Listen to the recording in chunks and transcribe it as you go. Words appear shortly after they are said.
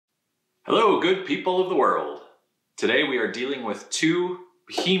Hello, good people of the world. Today we are dealing with two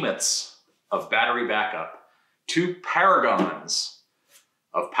behemoths of battery backup, two paragons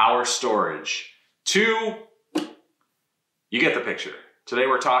of power storage, you get the picture. Today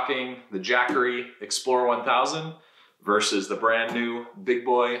we're talking the Jackery Explorer 1000 versus the brand new big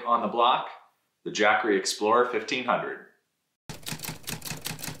boy on the block, the Jackery Explorer 1500.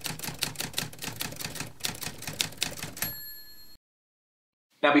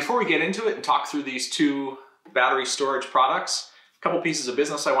 Now, before we get into it and talk through these two battery storage products, a couple pieces of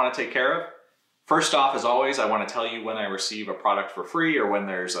business I want to take care of. First off, as always, I want to tell you when I receive a product for free or when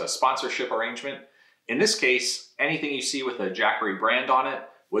there's a sponsorship arrangement. In this case, anything you see with a Jackery brand on it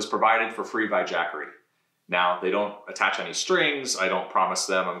was provided for free by Jackery. Now, they don't attach any strings. I don't promise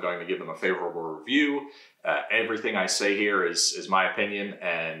them I'm going to give them a favorable review. Everything I say here is my opinion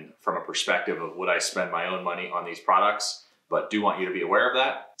and from a perspective of would I spend my own money on these products, but do want you to be aware of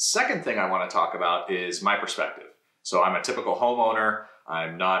that. Second thing I want to talk about is my perspective. So I'm a typical homeowner.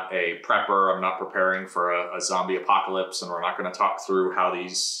 I'm not a prepper. I'm not preparing for a zombie apocalypse, and we're not going to talk through how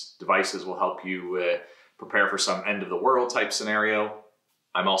these devices will help you prepare for some end of the world type scenario.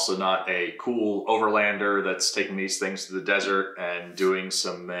 I'm also not a cool overlander that's taking these things to the desert and doing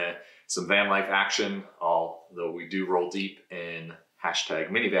some van life action, although we do roll deep in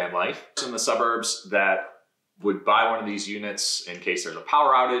 #minivan life. In the suburbs that would buy one of these units in case there's a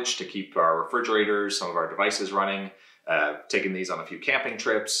power outage to keep our refrigerators, some of our devices running, taking these on a few camping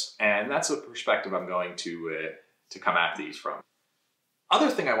trips, and that's a perspective I'm going to come at these from.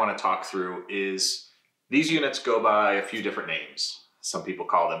 Other thing I want to talk through is these units go by a few different names. Some people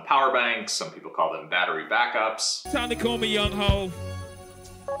call them power banks, some people call them battery backups. Time to call me young ho.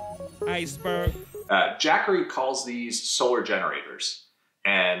 Iceberg. Jackery calls these solar generators.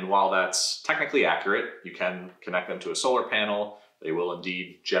 And while that's technically accurate, you can connect them to a solar panel. They will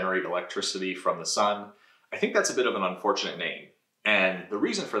indeed generate electricity from the sun. I think that's a bit of an unfortunate name. And the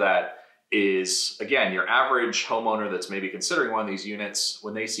reason for that is, again, your average homeowner that's maybe considering one of these units,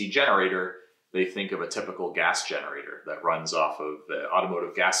 when they see generator, they think of a typical gas generator that runs off of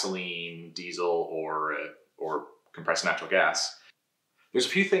automotive gasoline, diesel, or compressed natural gas. There's a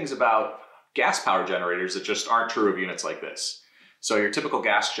few things about gas power generators that just aren't true of units like this. So your typical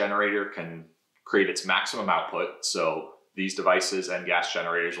gas generator can create its maximum output. So these devices and gas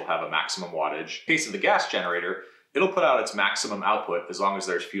generators will have a maximum wattage. In the case of the gas generator, it'll put out its maximum output as long as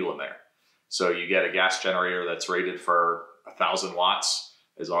there's fuel in there. So you get a gas generator that's rated for 1,000 watts.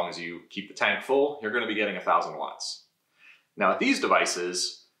 As long as you keep the tank full, you're going to be getting 1,000 watts. Now with these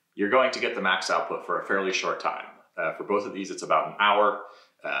devices, you're going to get the max output for a fairly short time. For both of these, it's about an hour.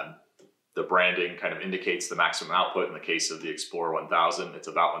 The branding kind of indicates the maximum output. In the case of the Explorer 1000, it's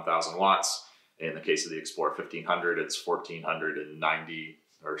about 1,000 watts. In the case of the Explorer 1500, it's 1,490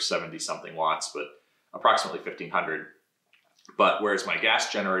 or 70 something watts, but approximately 1,500. But whereas my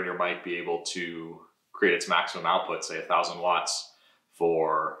gas generator might be able to create its maximum output, say 1,000 watts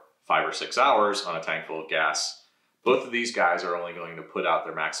for 5 or 6 hours on a tank full of gas, both of these guys are only going to put out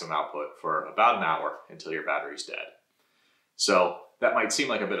their maximum output for about an hour until your battery's dead. So that might seem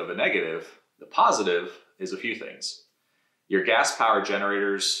like a bit of a negative. The positive is a few things. Your gas powered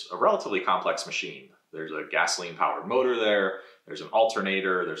generator's a relatively complex machine. There's a gasoline powered motor there, there's an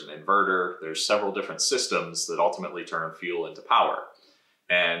alternator, there's an inverter, there's several different systems that ultimately turn fuel into power.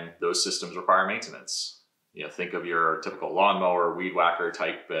 And those systems require maintenance. You know, think of your typical lawnmower, weed whacker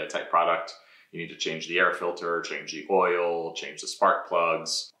type product. You need to change the air filter, change the oil, change the spark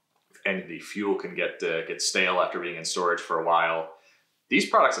plugs. And the fuel can get stale after being in storage for a while. These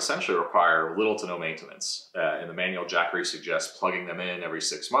products essentially require little to no maintenance. In the manual, Jackery suggests plugging them in every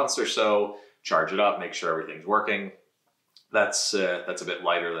 6 months or so, charge it up, make sure everything's working. That's a bit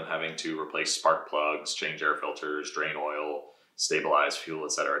lighter than having to replace spark plugs, change air filters, drain oil, stabilize fuel,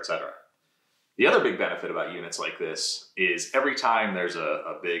 et cetera, et cetera. The other big benefit about units like this is every time there's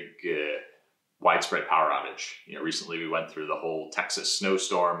a big widespread power outage. You know, recently we went through the whole Texas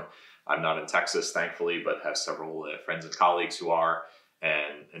snowstorm. I'm not in Texas, thankfully, but have several friends and colleagues who are.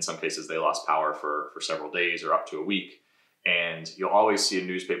 And in some cases, they lost power for several days or up to a week. And you'll always see a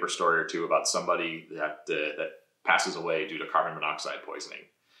newspaper story or two about somebody that passes away due to carbon monoxide poisoning.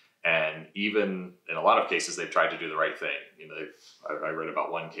 And even in a lot of cases, they've tried to do the right thing. You know, I read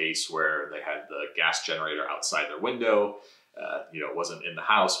about one case where they had the gas generator outside their window. You know, it wasn't in the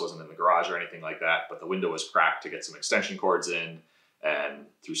house, wasn't in the garage or anything like that, but the window was cracked to get some extension cords in. And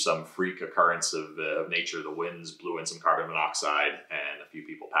through some freak occurrence of nature, the winds blew in some carbon monoxide and a few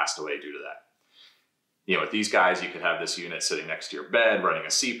people passed away due to that. You know, with these guys, you could have this unit sitting next to your bed, running a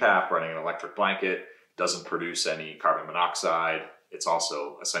CPAP, running an electric blanket, doesn't produce any carbon monoxide. it's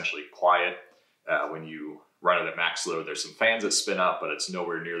also essentially quiet. When you run it at max load, there's some fans that spin up, but it's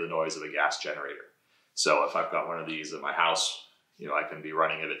nowhere near the noise of a gas generator. So if I've got one of these at my house, I can be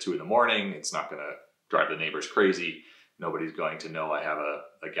running it at 2 in the morning. It's not going to drive the neighbors crazy. Nobody's going to know I have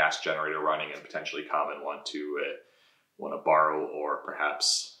a gas generator running and potentially come and want to borrow or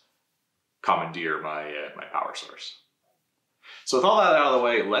perhaps commandeer my power source. So with all that out of the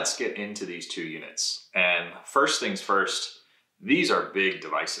way, let's get into these two units. And first things first, these are big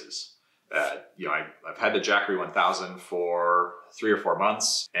devices. I've had the Jackery 1000 for 3 or 4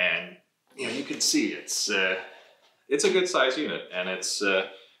 months, and you can see it's a good size unit, and it's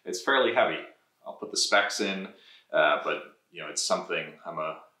fairly heavy. I'll put the specs in, but it's something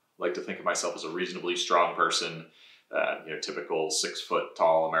like to think of myself as a reasonably strong person, typical 6 foot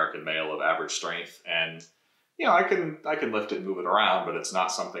tall American male of average strength, and I can lift it and move it around, but it's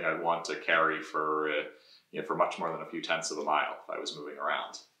not something I'd want to carry for much more than a few tenths of a mile if I was moving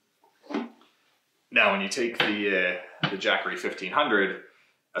around. Now, when you take the Jackery 1500,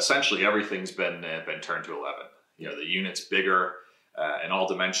 essentially everything's been turned to 11. The unit's bigger in all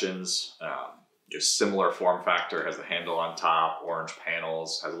dimensions. Similar form factor, has the handle on top, orange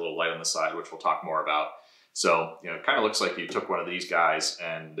panels, has a little light on the side, which we'll talk more about. So it kind of looks like you took one of these guys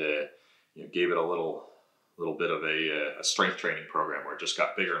and gave it a little bit of a strength training program where it just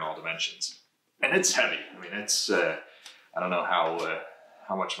got bigger in all dimensions. And it's heavy. I mean, it's I don't know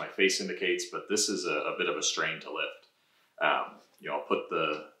how much my face indicates, but this is a bit of a strain to lift. I'll put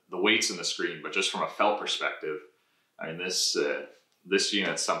the weights in the screen, but just from a felt perspective, I mean, this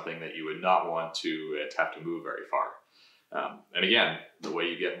unit's something that you would not want to have to move very far. And again, the way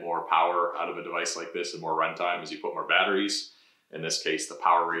you get more power out of a device like this and more runtime is you put more batteries. In this case, the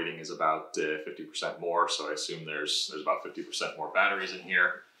power rating is about 50% more, so I assume there's about 50% more batteries in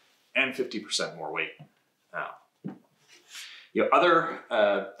here and 50% more weight. Now, other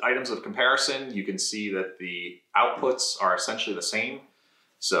items of comparison, you can see that the outputs are essentially the same.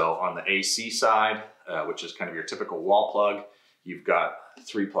 So on the AC side, which is kind of your typical wall plug, you've got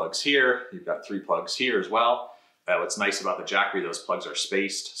 3 plugs here, you've got 3 plugs here as well. What's nice about the Jackery, those plugs are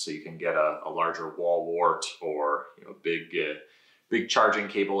spaced, so you can get a larger wall wart or big charging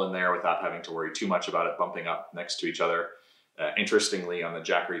cable in there without having to worry too much about it bumping up next to each other. Interestingly, on the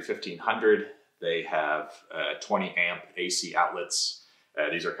Jackery 1500, they have 20 amp AC outlets.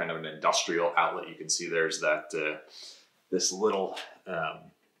 These are kind of an industrial outlet. You can see there's this little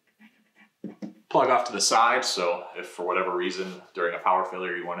plug off to the side. So if for whatever reason during a power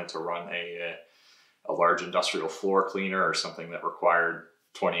failure you wanted to run a large industrial floor cleaner or something that required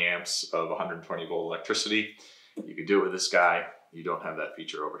 20 amps of 120 volt electricity, you could do it with this guy. You don't have that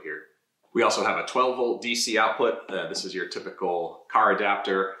feature over here. We also have a 12 volt DC output. This is your typical car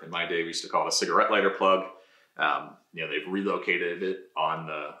adapter. In my day, we used to call it a cigarette lighter plug. They've relocated it on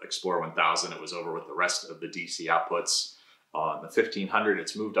the Explorer 1000. It was over with the rest of the DC outputs. On the 1500,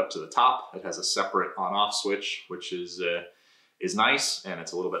 it's moved up to the top. It has a separate on-off switch, which is nice, and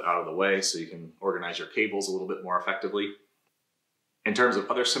it's a little bit out of the way, so you can organize your cables a little bit more effectively. In terms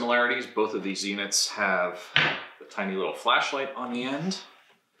of other similarities, both of these units have the tiny little flashlight on the end.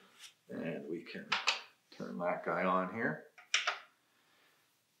 And we can turn that guy on here.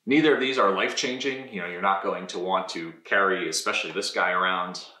 Neither of these are life-changing. You're not going to want to carry, especially this guy,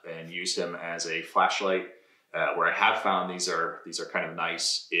 around and use him as a flashlight. Where I have found these are kind of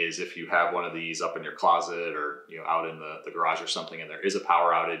nice is if you have one of these up in your closet or out in the garage or something, and there is a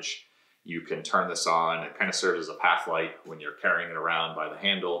power outage, you can turn this on. It kind of serves as a path light when you're carrying it around by the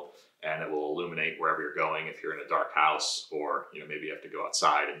handle, and it will illuminate wherever you're going if you're in a dark house, or maybe you have to go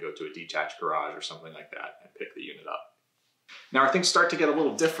outside and go to a detached garage or something like that and pick the unit up. Now, where things start to get a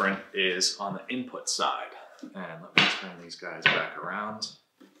little different is on the input side. And let me turn these guys back around.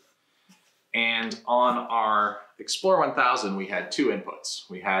 And on our Explorer 1000, we had 2 inputs.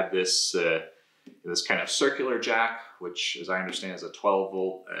 We had this kind of circular jack, which, as I understand, is a 12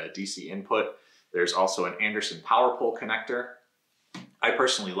 volt DC input. There's also an Anderson power pole connector. I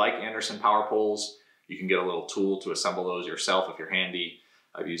personally like Anderson power poles. You can get a little tool to assemble those yourself if you're handy.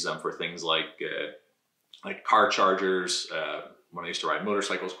 I've used them for things like car chargers. When I used to ride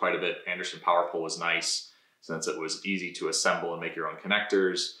motorcycles quite a bit, Anderson power pole was nice since it was easy to assemble and make your own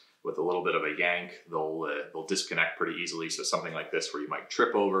connectors. With a little bit of a yank, they'll disconnect pretty easily. So something like this where you might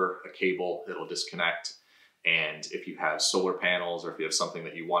trip over a cable, it'll disconnect. And if you have solar panels or if you have something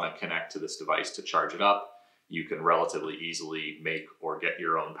that you want to connect to this device to charge it up, you can relatively easily make or get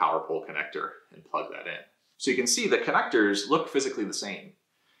your own power pole connector and plug that in. So you can see the connectors look physically the same.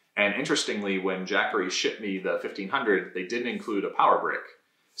 And interestingly, when Jackery shipped me the 1500, they didn't include a power brick.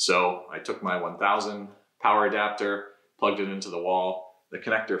 So I took my 1000 power adapter, plugged it into the wall. The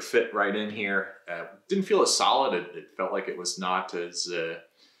connector fit right in here. Didn't feel as solid. It felt like it was not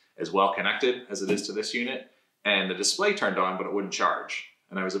as well connected as it is to this unit. And the display turned on, but it wouldn't charge.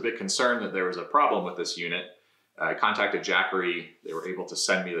 And I was a bit concerned that there was a problem with this unit. I contacted Jackery. They were able to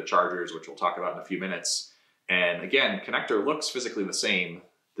send me the chargers, which we'll talk about in a few minutes. And again, connector looks physically the same.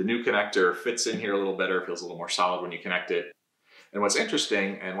 The new connector fits in here a little better, feels a little more solid when you connect it. And what's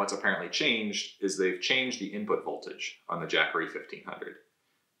interesting, and what's apparently changed, is they've changed the input voltage on the Jackery 1500.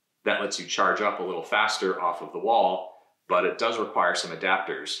 That lets you charge up a little faster off of the wall, but it does require some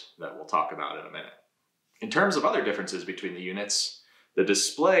adapters that we'll talk about in a minute. In terms of other differences between the units, the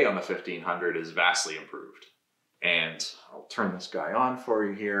display on the 1500 is vastly improved. And I'll turn this guy on for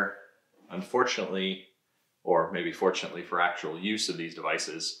you here. Unfortunately, or maybe fortunately for actual use of these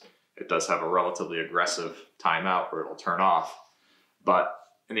devices, it does have a relatively aggressive timeout where it'll turn off. But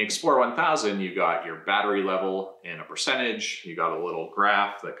in the Explorer 1000, you got your battery level in a percentage. You got a little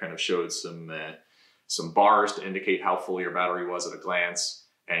graph that kind of showed some bars to indicate how full your battery was at a glance.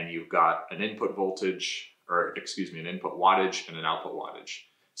 And you've got an input voltage, or excuse me, an input wattage and an output wattage.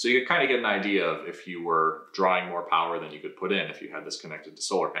 So you could kind of get an idea of if you were drawing more power than you could put in if you had this connected to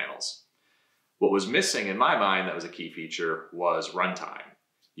solar panels. What was missing in my mind that was a key feature was runtime.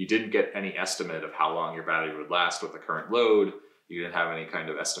 You didn't get any estimate of how long your battery would last with the current load. You didn't have any kind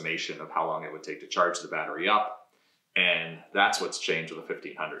of estimation of how long it would take to charge the battery up. And that's what's changed with the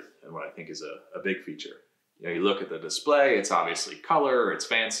 1500 and what I think is a big feature. You know, you look at the display, it's obviously color, it's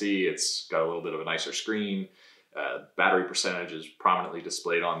fancy, it's got a little bit of a nicer screen. Battery percentage is prominently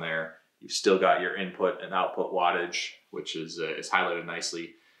displayed on there. You've still got your input and output wattage, which is highlighted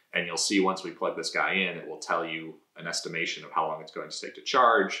nicely. And you'll see once we plug this guy in, it will tell you an estimation of how long it's going to take to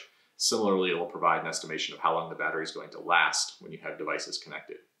charge. Similarly, it will provide an estimation of how long the battery is going to last when you have devices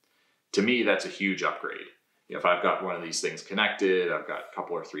connected. To me, that's a huge upgrade. You know, if I've got one of these things connected, I've got a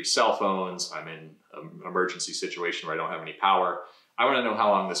couple or three cell phones, I'm in an emergency situation where I don't have any power, I want to know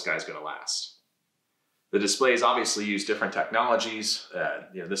how long this guy's going to last. The displays obviously use different technologies.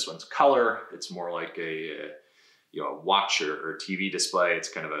 You know, this one's color. It's more like a watch or TV display. It's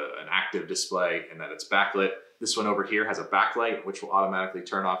kind of an active display in that it's backlit. This one over here has a backlight, which will automatically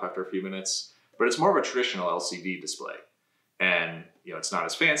turn off after a few minutes, but it's more of a traditional LCD display. And you know, it's not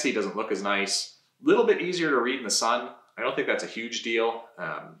as fancy, doesn't look as nice. A little bit easier to read in the sun. I don't think that's a huge deal.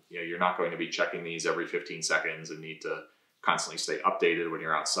 You know, you're not going to be checking these every 15 seconds and need to constantly stay updated when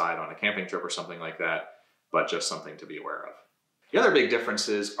you're outside on a camping trip or something like that, but just something to be aware of. The other big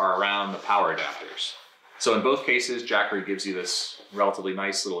differences are around the power adapters. So in both cases, Jackery gives you this relatively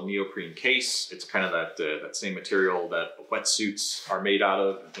nice little neoprene case. It's kind of that same material that wetsuits are made out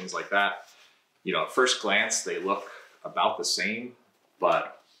of and things like that. You know, at first glance, they look about the same,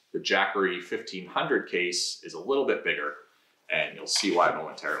 but the Jackery 1500 case is a little bit bigger, and you'll see why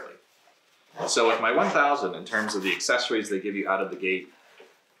momentarily. So with my 1000, in terms of the accessories they give you out of the gate,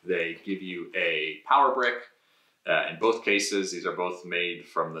 they give you a power brick. In both cases, these are both made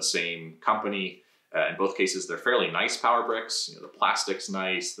from the same company. In both cases, they're fairly nice power bricks. You know, the plastic's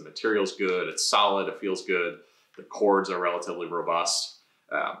nice, the material's good, it's solid, it feels good. The cords are relatively robust.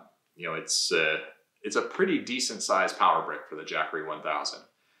 You know, it's a pretty decent sized power brick for the Jackery 1000.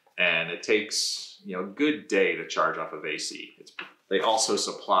 And it takes, you know, a good day to charge off of AC. They also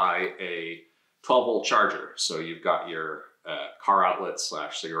supply a 12-volt charger. So you've got your car outlet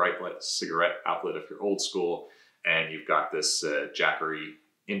 / cigarette outlet if you're old school, and you've got this Jackery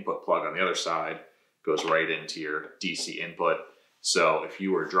input plug on the other side. Goes right into your DC input. So if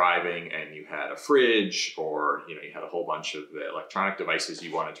you were driving and you had a fridge, or you had a whole bunch of electronic devices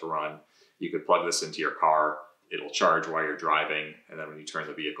you wanted to run, you could plug this into your car. It'll charge while you're driving, and then when you turn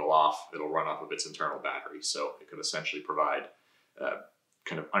the vehicle off, it'll run off of its internal battery. So it could essentially provide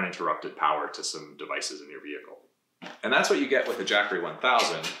kind of uninterrupted power to some devices in your vehicle. And that's what you get with the Jackery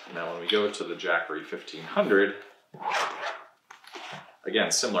 1000. Now when we go to the Jackery 1500,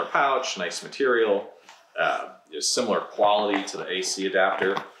 again, similar pouch, nice material, similar quality to the AC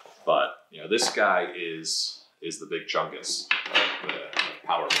adapter, but you know, this guy is the big chunkus of the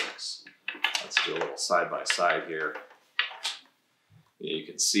power bricks. Let's do a little side by side here. You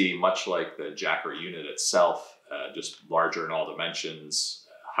can see, much like the Jackery unit itself, just larger in all dimensions,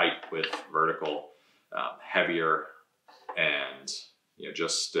 height, width, vertical, heavier, and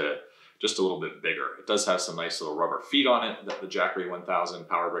just a little bit bigger. It does have some nice little rubber feet on it that the Jackery 1000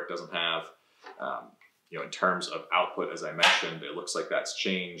 power brick doesn't have. In terms of output, as I mentioned, it looks like that's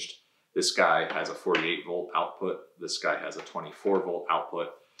changed. This guy has a 48 volt output. This guy has a 24 volt output.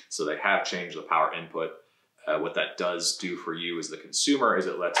 So they have changed the power input. What that does do for you as the consumer is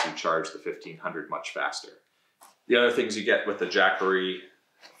it lets you charge the 1500 much faster. The other things you get with the Jackery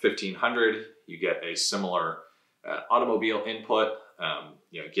 1500, you get a similar automobile input.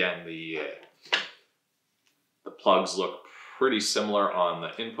 Again, the plugs look pretty similar on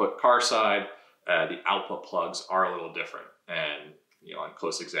the input car side. The output plugs are a little different, and on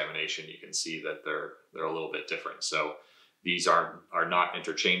close examination, you can see that they're a little bit different. So these are not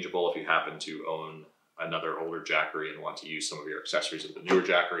interchangeable. If you happen to own another older Jackery and want to use some of your accessories with the newer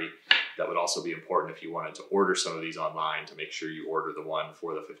Jackery, that would also be important if you wanted to order some of these online, to make sure you order the one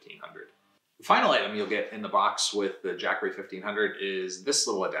for the 1500. The final item you'll get in the box with the Jackery 1500 is this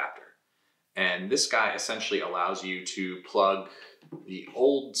little adapter. And this guy essentially allows you to plug the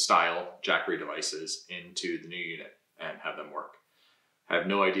old style Jackery devices into the new unit and have them work. I have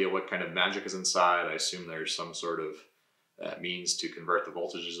no idea what kind of magic is inside. I assume there's some sort of means to convert the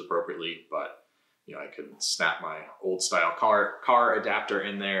voltages appropriately, but I can snap my old style car adapter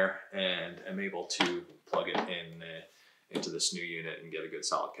in there and am able to plug it in into this new unit and get a good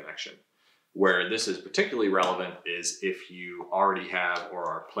solid connection. Where this is particularly relevant is if you already have or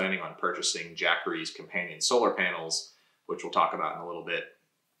are planning on purchasing Jackery's companion solar panels, which we'll talk about in a little bit.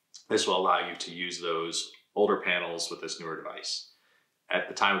 This will allow you to use those older panels with this newer device. At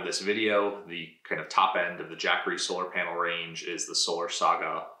the time of this video, the kind of top end of the Jackery solar panel range is the Solar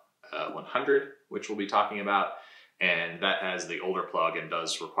Saga 100, which we'll be talking about. And that has the older plug and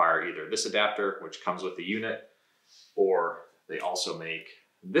does require either this adapter, which comes with the unit, or they also make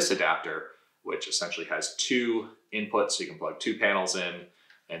this adapter, which essentially has two inputs. So you can plug two panels in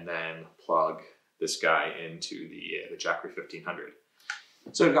and then plug this guy into the Jackery 1500.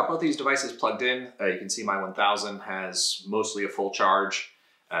 So I've got both these devices plugged in. You can see my 1000 has mostly a full charge.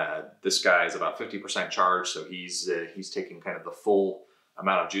 This guy is about 50% charged, so he's taking kind of the full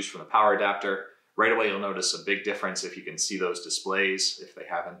amount of juice from the power adapter. Right away, you'll notice a big difference if you can see those displays, if they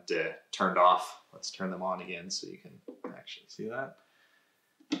haven't turned off. Let's turn them on again so you can actually see that.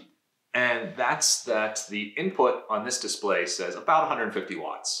 And that's that the input on this display says about 150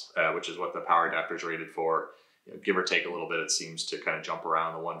 watts, which is what the power adapter is rated for. Give or take a little bit, it seems to kind of jump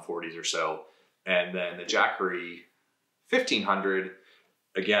around the 140s or so. And then the Jackery 1500,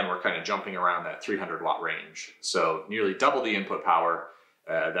 again, we're kind of jumping around that 300 watt range. So nearly double the input power.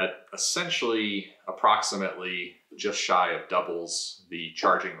 That essentially approximately just shy of doubles the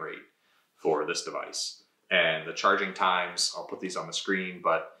charging rate for this device. And the charging times, I'll put these on the screen,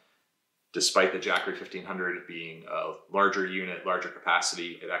 but despite the Jackery 1500 being a larger unit, larger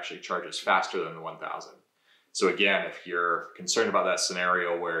capacity, it actually charges faster than the 1000. So again, if you're concerned about that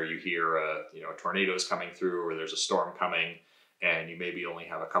scenario where you hear a tornado is coming through or there's a storm coming and you maybe only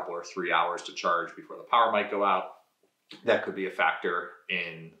have a couple or 3 hours to charge before the power might go out, that could be a factor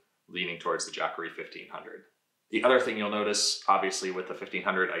in leaning towards the Jackery 1500. The other thing you'll notice, obviously with the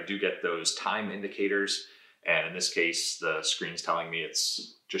 1500, I do get those time indicators. And in this case, the screen's telling me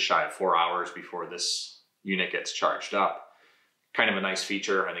it's just shy of 4 hours before this unit gets charged up. Kind of a nice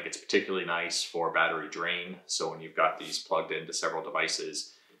feature. I think it's particularly nice for battery drain. So when you've got these plugged into several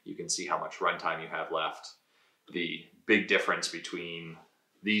devices, you can see how much runtime you have left. The big difference between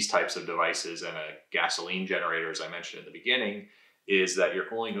these types of devices and a gasoline generator, as I mentioned in the beginning, is that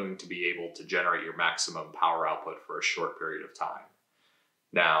you're only going to be able to generate your maximum power output for a short period of time.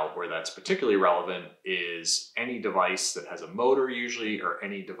 Now, where that's particularly relevant is any device that has a motor usually, or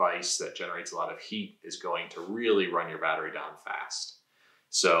any device that generates a lot of heat is going to really run your battery down fast.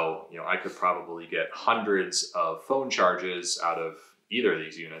 So, I could probably get hundreds of phone charges out of either of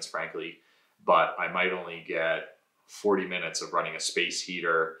these units, frankly, but I might only get 40 minutes of running a space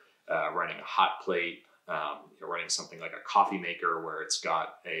heater, running a hot plate, running something like a coffee maker where it's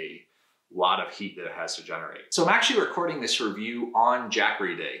got a lot of heat that it has to generate. So I'm actually recording this review on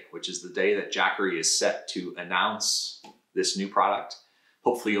Jackery Day, which is the day that Jackery is set to announce this new product.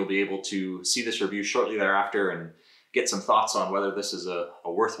 Hopefully you'll be able to see this review shortly thereafter and get some thoughts on whether this is a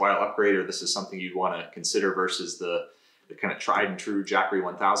worthwhile upgrade or this is something you'd want to consider versus the kind of tried and true Jackery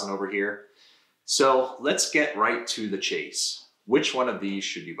 1000 over here. So let's get right to the chase. Which one of these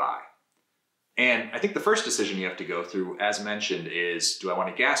should you buy? And I think the first decision you have to go through, as mentioned, is do I want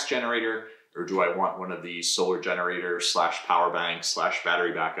a gas generator or do I want one of these solar generators slash power bank slash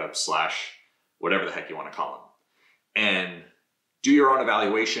battery backup slash whatever the heck you want to call them? And do your own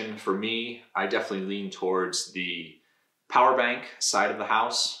evaluation. For me, I definitely lean towards the power bank side of the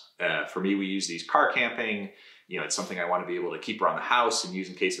house. For me, we use these car camping. It's something I want to be able to keep around the house and use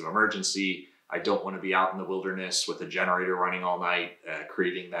in case of emergency. I don't want to be out in the wilderness with a generator running all night,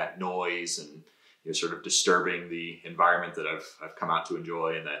 creating that noise and sort of disturbing the environment that I've come out to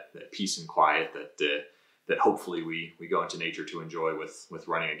enjoy, and that peace and quiet that hopefully we go into nature to enjoy with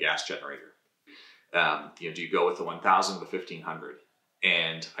running a gas generator. Do you go with the 1000 or the 1500?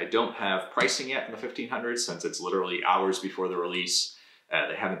 And I don't have pricing yet in the 1500 since it's literally hours before the release.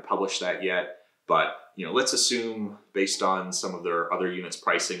 They haven't published that yet, but let's assume based on some of their other units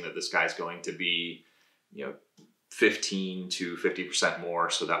pricing that this guy's going to be 15 to 50% more.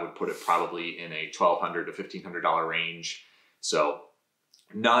 So that would put it probably in a $1,200 to $1,500 range. So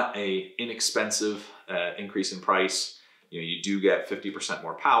not a inexpensive increase in price. You do get 50%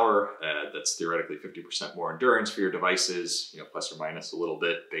 more power. That's theoretically 50% more endurance for your devices, plus or minus a little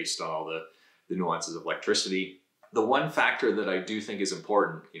bit based on all the nuances of electricity. The one factor that I do think is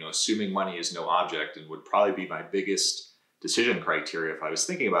important, assuming money is no object and would probably be my biggest decision criteria if I was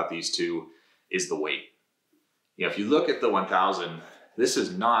thinking about these two, is the weight. If you look at the 1000, this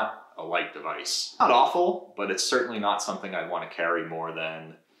is not a light device. Not awful, but it's certainly not something I'd want to carry more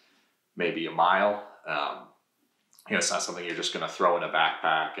than maybe a mile. It's not something you're just going to throw in a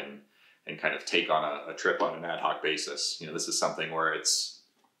backpack and kind of take on a trip on an ad hoc basis. This is something where it's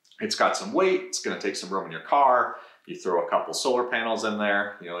got some weight, it's going to take some room in your car. You throw a couple solar panels in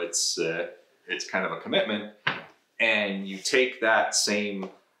there, it's kind of a commitment. And you take that same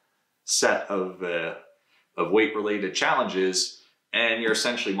set of weight-related challenges, and you're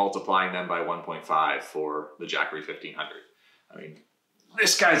essentially multiplying them by 1.5 for the Jackery 1500. I mean,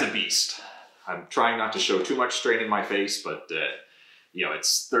 this guy's a beast. I'm trying not to show too much strain in my face, but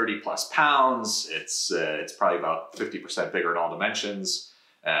it's 30 plus pounds. It's probably about 50% bigger in all dimensions,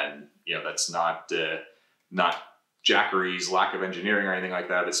 and that's not Jackery's lack of engineering or anything like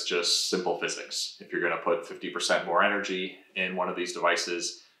that. It's just simple physics. If you're going to put 50% more energy in one of these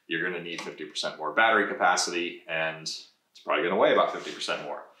devices, you're going to need 50% more battery capacity, and it's probably going to weigh about 50%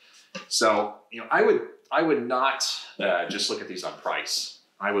 more. So I would not just look at these on price.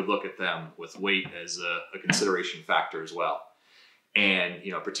 I would look at them with weight as a consideration factor as well. And,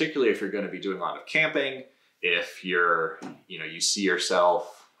 particularly if you're going to be doing a lot of camping, if you're, you see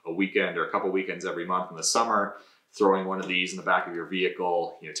yourself a weekend or a couple weekends every month in the summer, throwing one of these in the back of your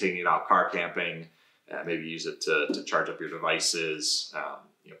vehicle, taking it out car camping, maybe use it to charge up your devices,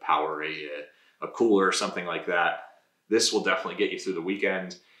 power a cooler or something like that. This will definitely get you through the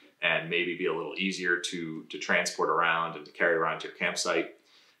weekend and maybe be a little easier to transport around and to carry around to your campsite.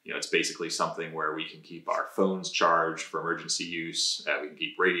 It's basically something where we can keep our phones charged for emergency use. We can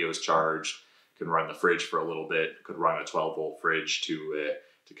keep radios charged, can run the fridge for a little bit, could run a 12-volt fridge to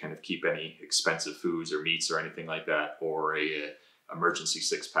kind of keep any expensive foods or meats or anything like that, or a emergency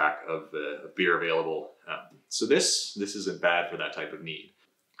 6-pack of beer available. So this isn't bad for that type of need.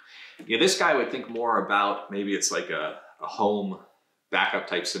 This guy would think more about, maybe it's like a home backup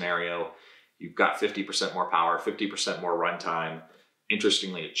type scenario. You've got 50% more power, 50% more runtime.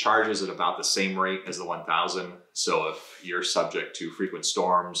 Interestingly, it charges at about the same rate as the 1000. So if you're subject to frequent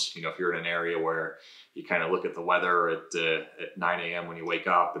storms, if you're in an area where you kind of look at the weather at 9 a.m. when you wake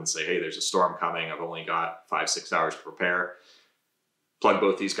up and say, hey, there's a storm coming, I've only got 5-6 hours to prepare. Plug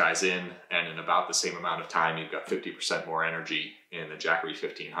both these guys in, and in about the same amount of time, you've got 50% more energy in the Jackery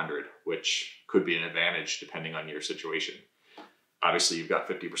 1500, which could be an advantage depending on your situation. Obviously, you've got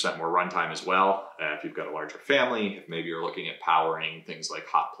 50% more runtime as well. If you've got a larger family, if maybe you're looking at powering things like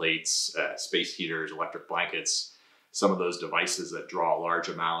hot plates, space heaters, electric blankets, some of those devices that draw a large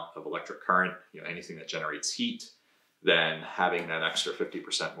amount of electric current, anything that generates heat, then having that extra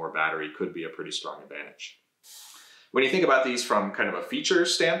 50% more battery could be a pretty strong advantage. When you think about these from kind of a feature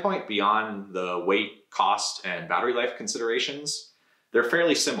standpoint, beyond the weight, cost, and battery life considerations, they're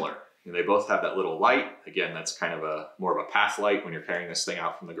fairly similar. They both have that little light. Again, that's kind of more of a path light when you're carrying this thing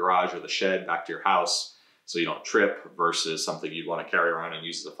out from the garage or the shed back to your house so you don't trip, versus something you'd want to carry around and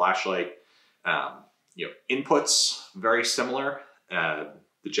use as a flashlight. Inputs, very similar.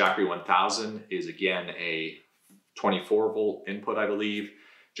 The Jackery 1000 is again a 24 volt input, I believe.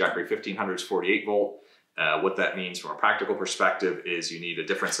 Jackery 1500 is 48 volt. What that means from a practical perspective is you need a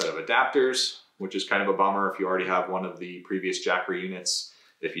different set of adapters, which is kind of a bummer if you already have one of the previous Jackery units.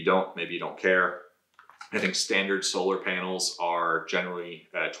 If you don't, maybe you don't care. I think standard solar panels are generally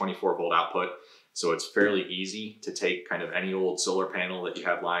 24 volt output. So it's fairly easy to take kind of any old solar panel that you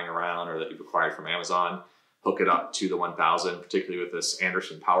have lying around or that you've acquired from Amazon, hook it up to the 1000, particularly with this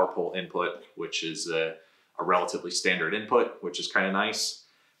Anderson power pole input, which is a relatively standard input, which is kind of nice.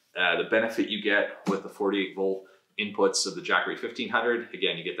 The benefit you get with the 48 volt inputs of the Jackery 1500,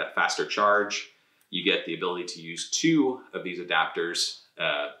 again, you get that faster charge. You get the ability to use 2 of these adapters.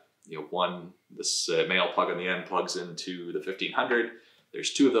 One, this male plug on the end plugs into the 1500.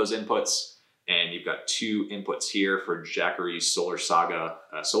 There's 2 of those inputs, and you've got 2 inputs here for Jackery's Solar Saga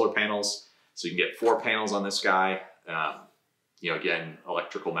solar panels. So you can get 4 panels on this guy. Again,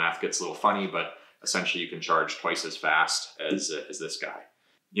 electrical math gets a little funny, but essentially you can charge twice as fast as this guy.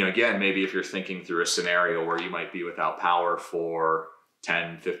 You know, again, maybe if you're thinking through a scenario where you might be without power for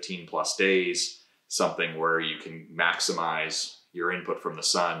 10, 15 plus days, something where you can maximize your input from the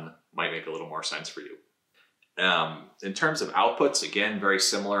sun might make a little more sense for you. In terms of outputs, again, very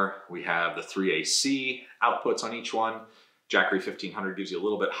similar. We have the 3 AC outputs on each one. Jackery 1500 gives you a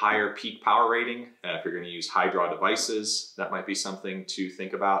little bit higher peak power rating. If you're going to use high draw devices, that might be something to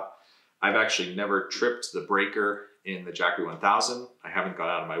think about. I've actually never tripped the breaker in the Jackery 1000. I haven't gone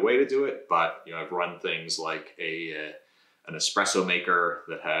out of my way to do it, but you know, I've run things like an espresso maker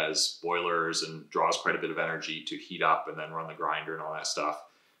that has boilers and draws quite a bit of energy to heat up and then run the grinder and all that stuff,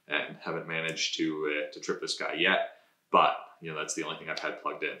 and haven't managed to trip this guy yet. But you know, that's the only thing I've had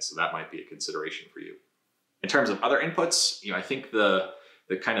plugged in, so that might be a consideration for you. In terms of other inputs, you know, I think the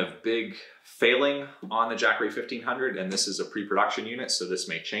kind of big failing on the Jackery 1500, and this is a pre-production unit, so this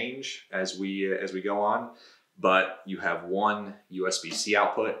may change as we go on, but you have one USB-C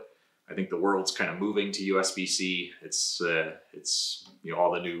output. I think the world's kind of moving to USB-C. It's you know,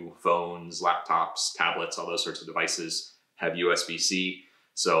 all the new phones, laptops, tablets, all those sorts of devices have USB-C.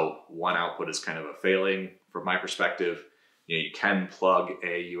 So one output is kind of a failing from my perspective. You know, you can plug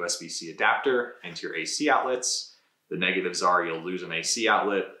a USB-C adapter into your AC outlets. The negatives are you'll lose an AC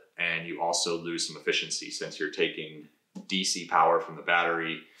outlet, and you also lose some efficiency since you're taking DC power from the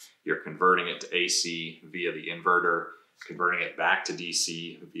battery, you're converting it to AC via the inverter, converting it back to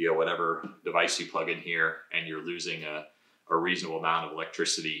DC via whatever device you plug in here, and you're losing a reasonable amount of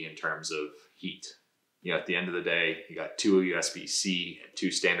electricity in terms of heat. You know, at the end of the day, you got 2 USB-C and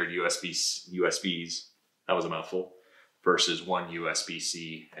 2 standard USBs, that was a mouthful, versus 1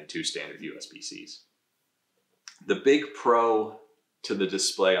 USB-C and 2 standard USB-Cs. The big pro to the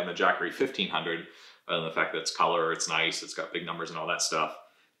display on the Jackery 1500, other than the fact that it's color, it's nice, it's got big numbers and all that stuff,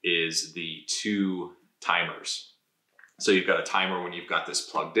 is the 2 timers. So you've got a timer when you've got this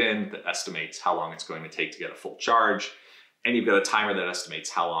plugged in that estimates how long it's going to take to get a full charge, and you've got a timer that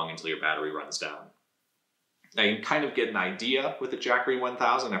estimates how long until your battery runs down. Now you can kind of get an idea with the Jackery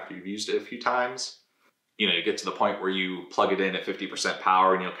 1000 after you've used it a few times. You know, you get to the point where you plug it in at 50%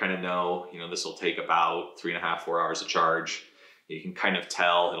 power and you'll kind of know, you know, this will take about 3.5, 4 hours to charge. You can kind of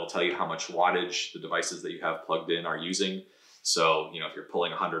tell, it'll tell you how much wattage the devices that you have plugged in are using. So, you know, if you're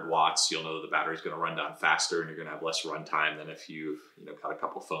pulling 100 watts, you'll know that the battery's going to run down faster and you're going to have less run time than if you've, you know, got a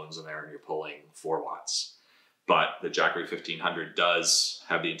couple phones in there and you're pulling 4 watts. But the Jackery 1500 does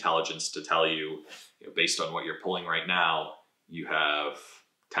have the intelligence to tell you, you know, based on what you're pulling right now, you have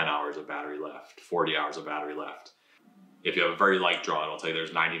 10 hours of battery left, 40 hours of battery left. If you have a very light draw, it'll tell you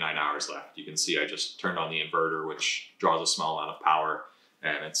there's 99 hours left. You can see I just turned on the inverter, which draws a small amount of power,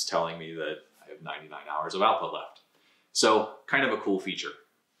 and it's telling me that I have 99 hours of output left. So kind of a cool feature.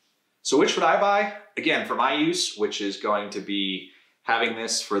 So which would I buy? Again, for my use, which is going to be having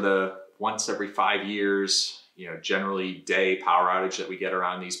this for the once every 5 years, you know, generally day power outage that we get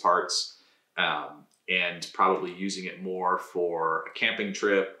around these parts, and probably using it more for a camping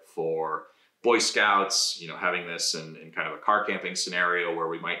trip, for Boy Scouts, you know, having this in kind of a car camping scenario where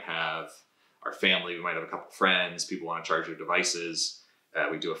we might have our family, we might have a couple friends, people want to charge their devices.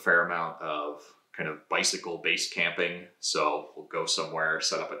 We do a fair amount of kind of bicycle based camping. So we'll go somewhere,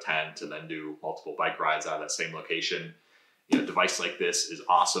 set up a tent, and then do multiple bike rides out of that same location. You know, a device like this is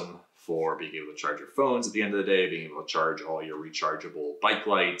awesome for being able to charge your phones at the end of the day, being able to charge all your rechargeable bike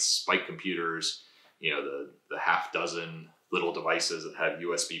lights, bike computers, you know, the half dozen little devices that have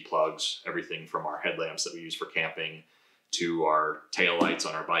USB plugs, everything from our headlamps that we use for camping to our tail lights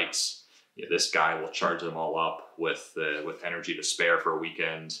on our bikes. You know, this guy will charge them all up with energy to spare for a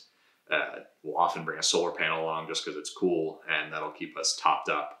weekend. We'll often bring a solar panel along just because it's cool, and that'll keep us topped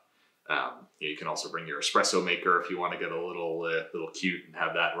up. You can also bring your espresso maker if you want to get a little cute and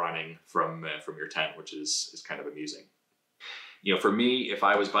have that running from your tent, which is kind of amusing. You know, for me, if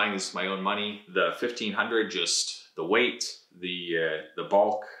I was buying this with my own money, the 1500, just the weight, the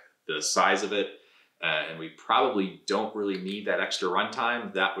bulk, the size of it, and we probably don't really need that extra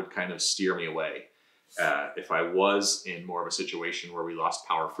runtime, that would kind of steer me away. If I was in more of a situation where we lost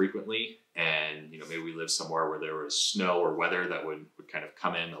power frequently, and you know, maybe we lived somewhere where there was snow or weather that would kind of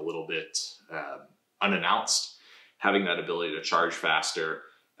come in a little bit unannounced, having that ability to charge faster,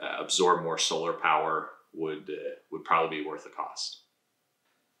 absorb more solar power would probably be worth the cost.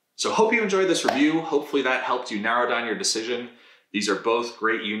 So hope you enjoyed this review. Hopefully that helped you narrow down your decision. These are both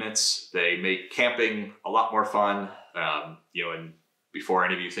great units. They make camping a lot more fun. You know, and before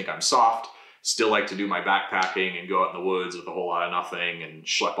any of you think I'm soft, still like to do my backpacking and go out in the woods with a whole lot of nothing and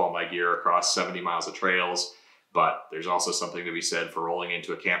schlep all my gear across 70 miles of trails. But there's also something to be said for rolling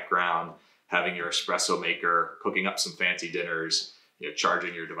into a campground, having your espresso maker, cooking up some fancy dinners,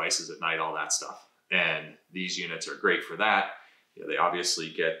 charging your devices at night, all that stuff. And these units are great for that. They obviously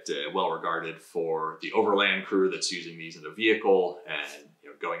get well regarded for the overland crew that's using these in a vehicle and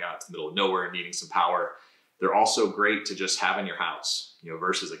going out to the middle of nowhere and needing some power. They're also great to just have in your house,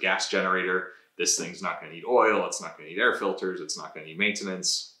 versus a gas generator. This thing's not going to need oil. It's not going to need air filters. It's not going to need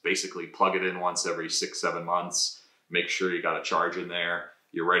maintenance. Basically plug it in once every 6-7 months. Make sure you got a charge in there.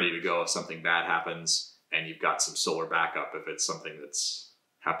 You're ready to go if something bad happens, and you've got some solar backup if it's something that's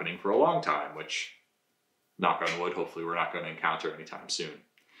happening for a long time, which, knock on wood, hopefully we're not going to encounter anytime soon.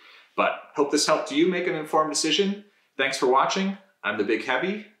 But hope this helped you make an informed decision. Thanks for watching. I'm the Big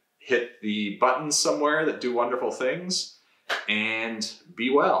Heavy. Hit the buttons somewhere that do wonderful things, and be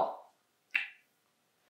well.